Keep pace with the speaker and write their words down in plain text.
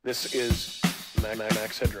This is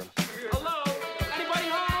Max Headroom. Hello? Anybody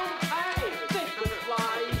home? Hey, think the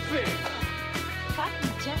fly fish. Cut me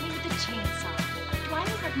gently with the chainsaw. Do I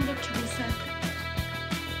look like Mother Teresa?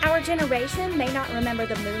 Our generation may not remember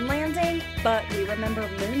the moon landing, but we remember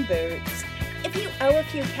moon boots. If you owe a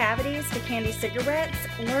few cavities to candy cigarettes,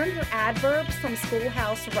 learned your adverbs from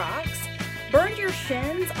Schoolhouse Rocks, burned your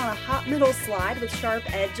shins on a hot metal slide with sharp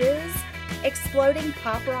edges, exploding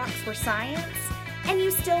pop rocks for science, and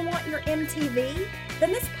you still want your MTV,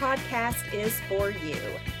 then this podcast is for you.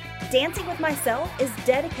 Dancing with Myself is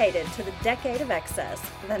dedicated to the decade of excess,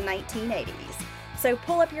 the 1980s. So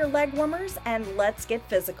pull up your leg warmers and let's get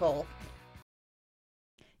physical.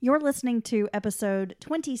 You're listening to episode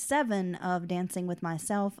 27 of Dancing with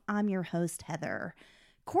Myself. I'm your host, Heather.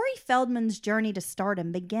 Corey Feldman's journey to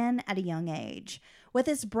stardom began at a young age. With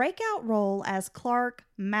his breakout role as Clark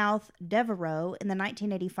Mouth Devereaux in the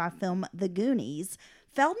 1985 film The Goonies,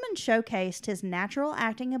 Feldman showcased his natural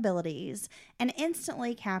acting abilities and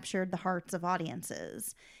instantly captured the hearts of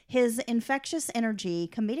audiences. His infectious energy,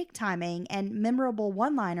 comedic timing, and memorable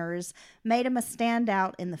one-liners made him a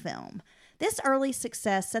standout in the film. This early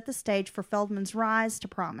success set the stage for Feldman's rise to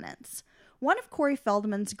prominence. One of Corey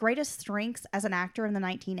Feldman's greatest strengths as an actor in the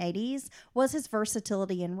 1980s was his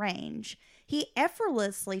versatility and range. He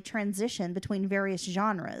effortlessly transitioned between various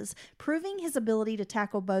genres, proving his ability to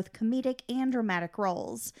tackle both comedic and dramatic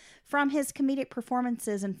roles. From his comedic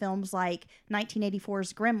performances in films like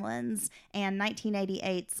 1984's Gremlins and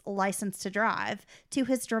 1988's License to Drive, to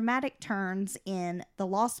his dramatic turns in The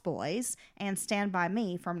Lost Boys and Stand By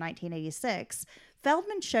Me from 1986,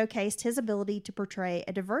 Feldman showcased his ability to portray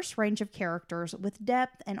a diverse range of characters with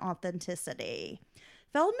depth and authenticity.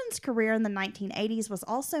 Feldman's career in the 1980s was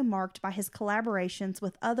also marked by his collaborations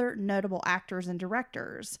with other notable actors and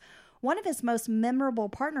directors. One of his most memorable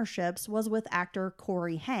partnerships was with actor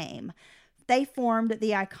Corey Haim. They formed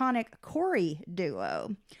the iconic Corey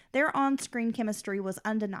duo. Their on-screen chemistry was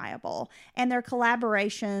undeniable, and their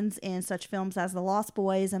collaborations in such films as The Lost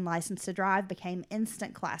Boys and License to Drive became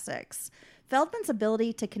instant classics. Feldman's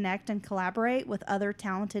ability to connect and collaborate with other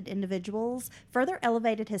talented individuals further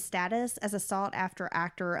elevated his status as a sought-after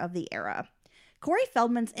actor of the era. Corey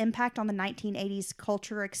Feldman's impact on the 1980s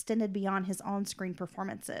culture extended beyond his on-screen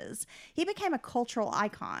performances. He became a cultural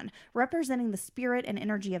icon, representing the spirit and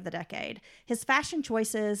energy of the decade. His fashion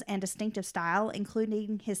choices and distinctive style,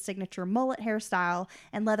 including his signature mullet hairstyle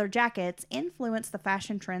and leather jackets, influenced the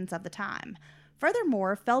fashion trends of the time.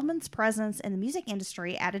 Furthermore, Feldman's presence in the music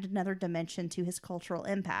industry added another dimension to his cultural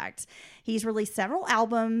impact. He's released several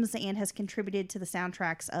albums and has contributed to the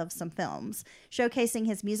soundtracks of some films, showcasing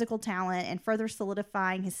his musical talent and further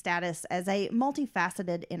solidifying his status as a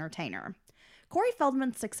multifaceted entertainer. Corey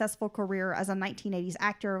Feldman's successful career as a 1980s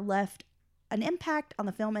actor left an impact on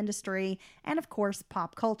the film industry and, of course,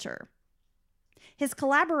 pop culture. His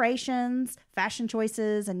collaborations, fashion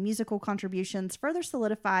choices, and musical contributions further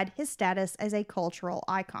solidified his status as a cultural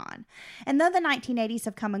icon. And though the 1980s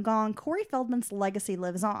have come and gone, Corey Feldman's legacy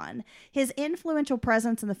lives on. His influential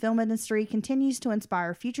presence in the film industry continues to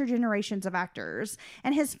inspire future generations of actors,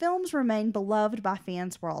 and his films remain beloved by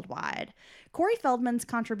fans worldwide. Corey Feldman's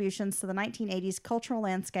contributions to the 1980s cultural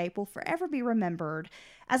landscape will forever be remembered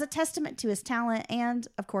as a testament to his talent and,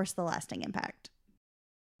 of course, the lasting impact.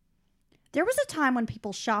 There was a time when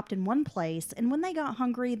people shopped in one place, and when they got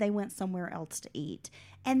hungry, they went somewhere else to eat.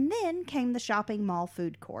 And then came the shopping mall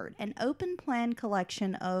food court, an open-plan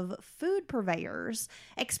collection of food purveyors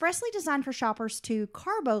expressly designed for shoppers to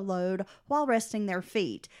carbo load while resting their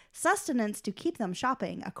feet, sustenance to keep them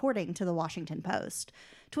shopping, according to the Washington Post.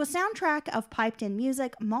 To a soundtrack of piped-in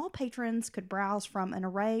music, mall patrons could browse from an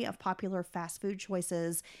array of popular fast food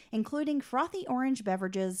choices, including frothy orange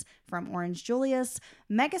beverages from Orange Julius,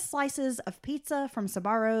 mega slices of pizza from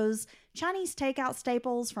Sbarro's, Chinese takeout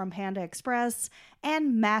staples from Panda Express,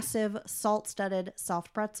 and massive salt-studded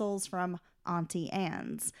soft pretzels from Auntie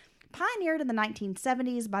Anne's. Pioneered in the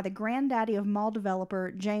 1970s by the granddaddy of mall developer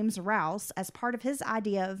James Rouse as part of his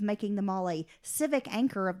idea of making the mall a civic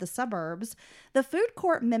anchor of the suburbs, the food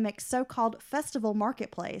court mimics so-called festival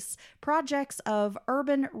marketplace, projects of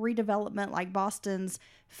urban redevelopment like Boston's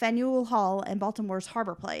Faneuil Hall and Baltimore's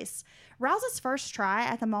Harbor Place. Rouse's first try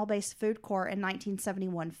at the mall-based food court in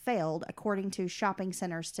 1971 failed, according to shopping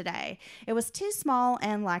centers today. It was too small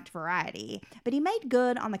and lacked variety, but he made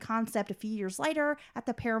good on the concept a few years later at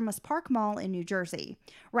the Paramus Park Mall in New Jersey.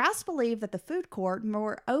 Rouse believed that the food court,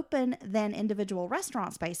 more open than individual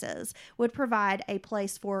restaurant spaces, would provide a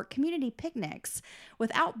place for community picnics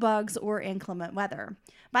without bugs or inclement weather.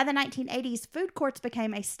 By the 1980s, food courts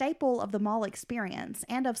became a staple of the mall experience,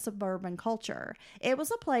 and and of suburban culture. It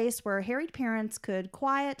was a place where harried parents could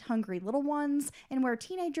quiet hungry little ones and where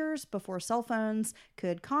teenagers, before cell phones,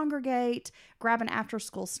 could congregate, grab an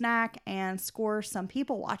after-school snack, and score some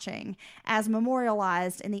people watching, as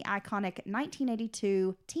memorialized in the iconic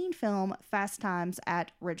 1982 teen film Fast Times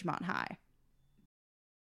at Ridgemont High.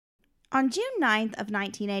 On June 9th of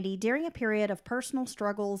 1980, during a period of personal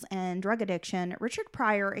struggles and drug addiction, Richard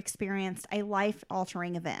Pryor experienced a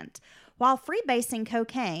life-altering event. While freebasing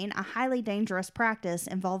cocaine, a highly dangerous practice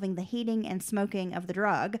involving the heating and smoking of the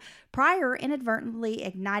drug, Pryor inadvertently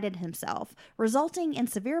ignited himself, resulting in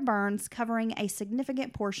severe burns covering a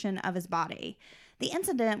significant portion of his body. The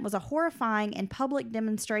incident was a horrifying and public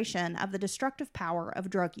demonstration of the destructive power of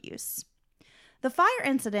drug use. The fire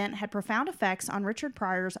incident had profound effects on Richard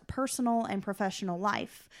Pryor's personal and professional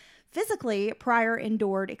life. Physically, Pryor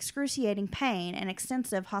endured excruciating pain and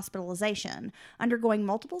extensive hospitalization, undergoing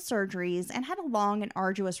multiple surgeries, and had a long and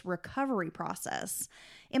arduous recovery process.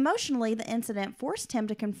 Emotionally, the incident forced him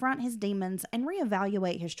to confront his demons and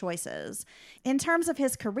reevaluate his choices. In terms of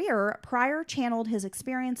his career, Pryor channeled his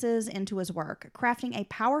experiences into his work, crafting a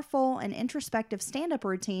powerful and introspective stand-up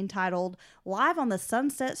routine titled Live on the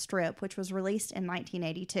Sunset Strip, which was released in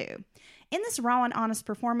 1982. In this raw and honest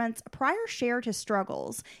performance, Pryor shared his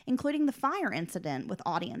struggles, including the fire incident, with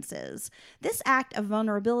audiences. This act of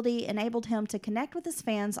vulnerability enabled him to connect with his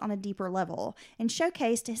fans on a deeper level and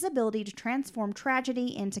showcased his ability to transform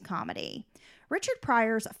tragedy into comedy. Richard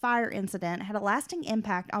Pryor's fire incident had a lasting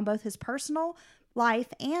impact on both his personal life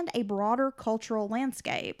and a broader cultural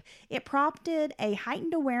landscape. It prompted a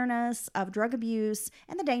heightened awareness of drug abuse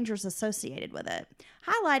and the dangers associated with it,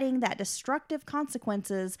 highlighting that destructive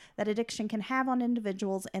consequences that addiction can have on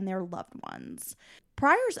individuals and their loved ones.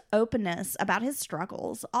 Pryor's openness about his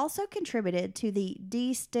struggles also contributed to the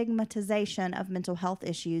destigmatization of mental health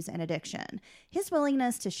issues and addiction. His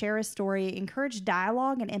willingness to share his story encouraged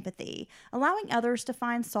dialogue and empathy, allowing others to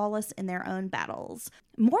find solace in their own battles.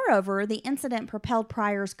 Moreover, the incident propelled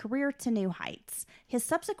Pryor's career to new heights. His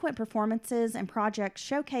subsequent performances and projects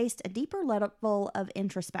showcased a deeper level of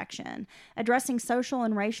introspection, addressing social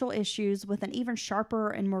and racial issues with an even sharper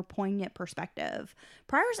and more poignant perspective.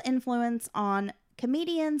 Pryor's influence on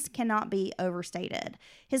comedians cannot be overstated.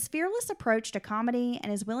 His fearless approach to comedy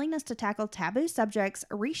and his willingness to tackle taboo subjects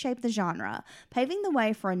reshaped the genre, paving the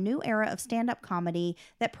way for a new era of stand-up comedy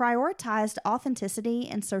that prioritized authenticity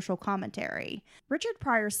and social commentary. Richard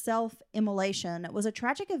Pryor's self-immolation was a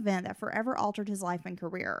tragic event that forever altered his life and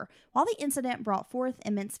career. While the incident brought forth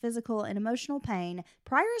immense physical and emotional pain,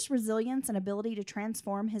 Pryor's resilience and ability to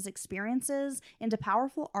transform his experiences into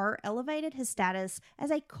powerful art elevated his status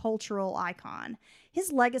as a cultural icon.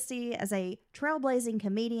 His legacy as a trailblazing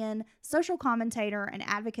comedian, social commentator, and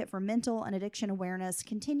advocate for mental and addiction awareness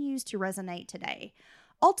continues to resonate today.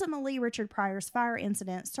 Ultimately, Richard Pryor's fire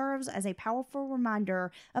incident serves as a powerful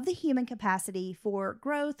reminder of the human capacity for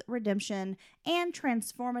growth, redemption, and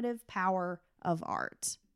transformative power of art.